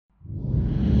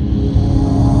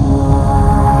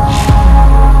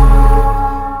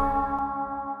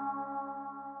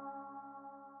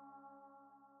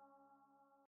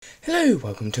Hello,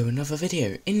 welcome to another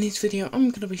video. In this video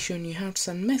I'm going to be showing you how to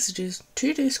send messages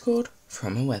to Discord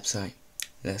from a website.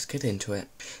 Let's get into it.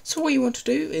 So what you want to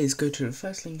do is go to the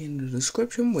first link in the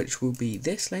description, which will be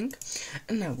this link,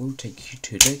 and that will take you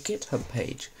to the GitHub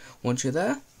page. Once you're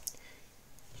there,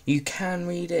 you can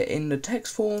read it in the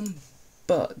text form,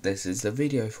 but this is the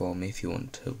video form if you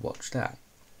want to watch that.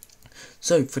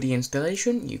 So for the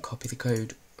installation, you copy the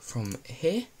code from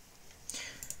here.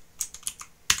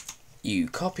 You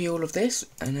copy all of this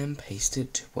and then paste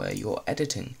it to where you're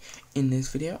editing. In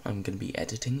this video, I'm going to be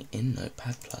editing in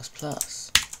Notepad++.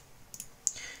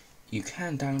 You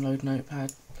can download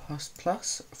Notepad++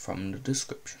 from the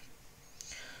description.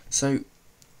 So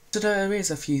there is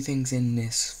a few things in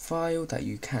this file that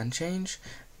you can change,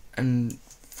 and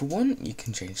for one, you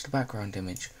can change the background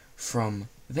image from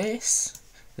this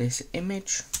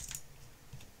image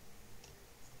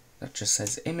that just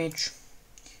says image.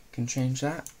 You can change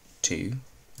that to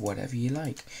whatever you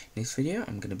like. In this video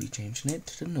I'm going to be changing it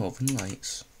to the Northern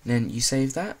Lights. Then you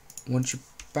save that. Once you're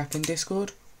back in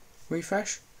Discord,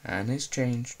 refresh, and it's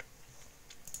changed.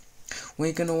 What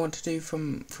you're going to want to do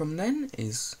from then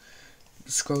is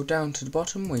scroll down to the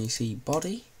bottom where you see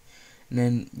body, and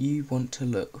then you want to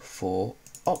look for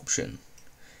option.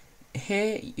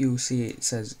 Here you'll see it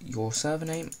says your server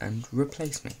name and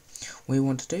replace me. What you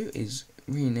want to do is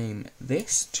rename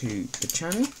this to the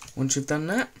channel. Once you've done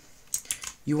that,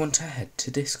 you want to head to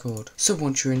Discord. So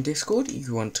once you're in Discord,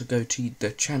 you want to go to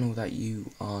the channel that you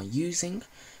are using,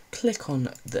 click on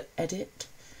the edit,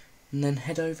 and then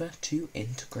head over to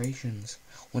integrations.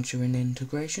 Once you're in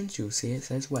integrations, you'll see it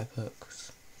says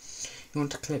webhooks. You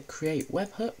want to click create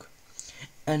webhook,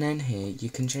 and then here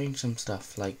you can change some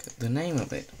stuff like the name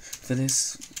of it. For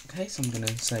this case, I'm going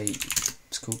to say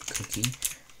it's called cookie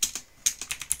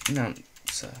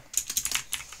announcer.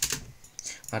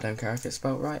 I don't care if it's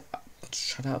spelled right.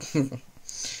 Shut up.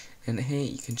 And here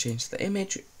you can change the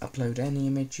image, upload any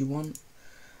image you want.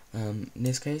 In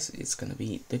this case it's going to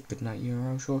be the goodnight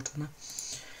URL shortener.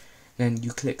 Then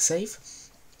you click save,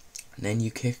 and then you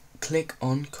click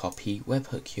on copy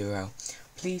webhook URL.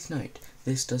 Please note,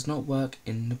 this does not work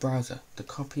in the browser. The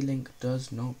copy link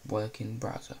does not work in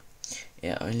browser.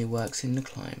 It only works in the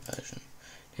client version.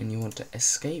 Then you want to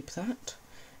escape that,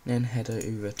 then head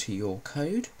over to your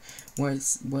code where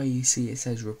you see it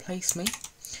says replace me.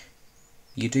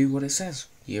 You do what it says,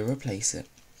 you replace it.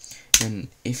 And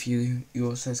if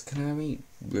yours says canary,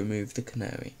 remove the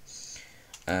canary.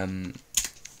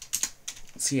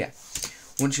 So yeah,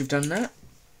 once you've done that,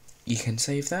 you can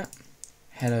save that,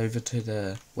 head over to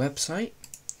the website,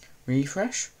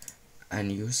 refresh,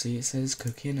 and you'll see it says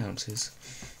cookie announces.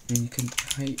 And you can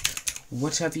type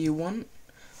whatever you want,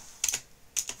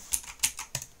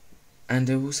 and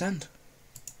it will send.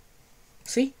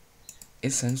 See?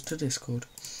 It sends to Discord.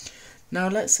 Now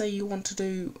let's say you want to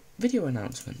do video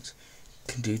announcements.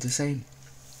 You can do the same.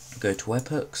 Go to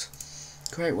webhooks,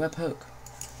 create webhook,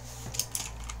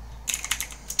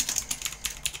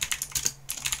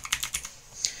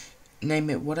 name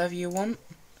it whatever you want,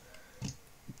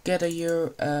 get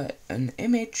an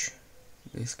image.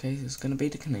 In this case it's going to be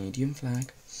the Canadian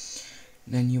flag.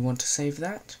 Then you want to save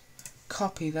that,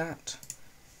 copy that,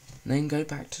 and then go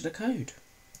back to the code.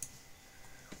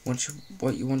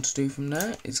 What you want to do from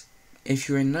there is, if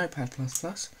you're in Notepad++,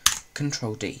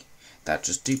 Control D. That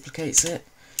just duplicates it.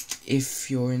 If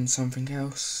you're in something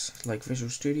else, like Visual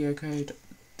Studio Code,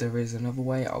 there is another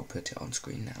way. I'll put it on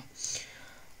screen now.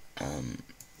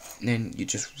 Then you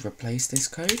just replace this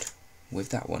code with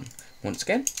that one. Once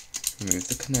again, remove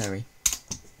the canary.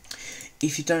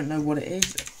 If you don't know what it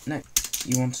is, next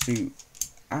you want to do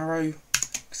arrow,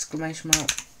 exclamation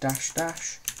mark, dash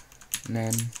dash, and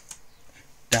then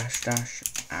dash dash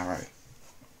arrow.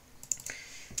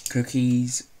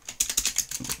 Cookies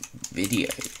video.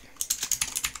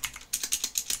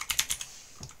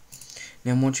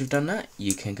 Then once you've done that,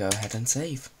 you can go ahead and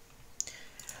save.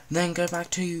 Then go back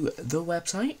to the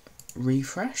website,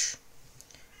 refresh,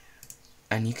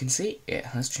 and you can see it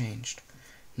has changed.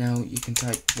 Now you can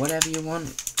type whatever you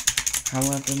want,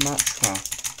 however much, well,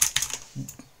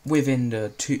 within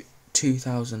the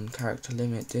 2,000 character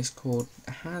limit Discord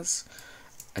has,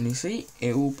 and you see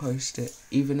it will post it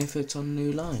even if it's on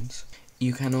new lines.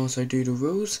 You can also do the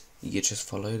rules, you just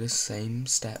follow the same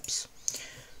steps.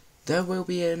 There will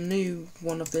be a new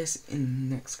one of this in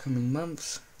the next coming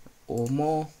months or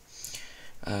more,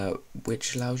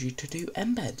 which allows you to do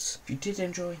embeds. If you did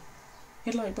enjoy,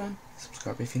 hit the like button,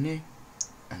 subscribe if you're new,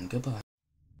 and goodbye.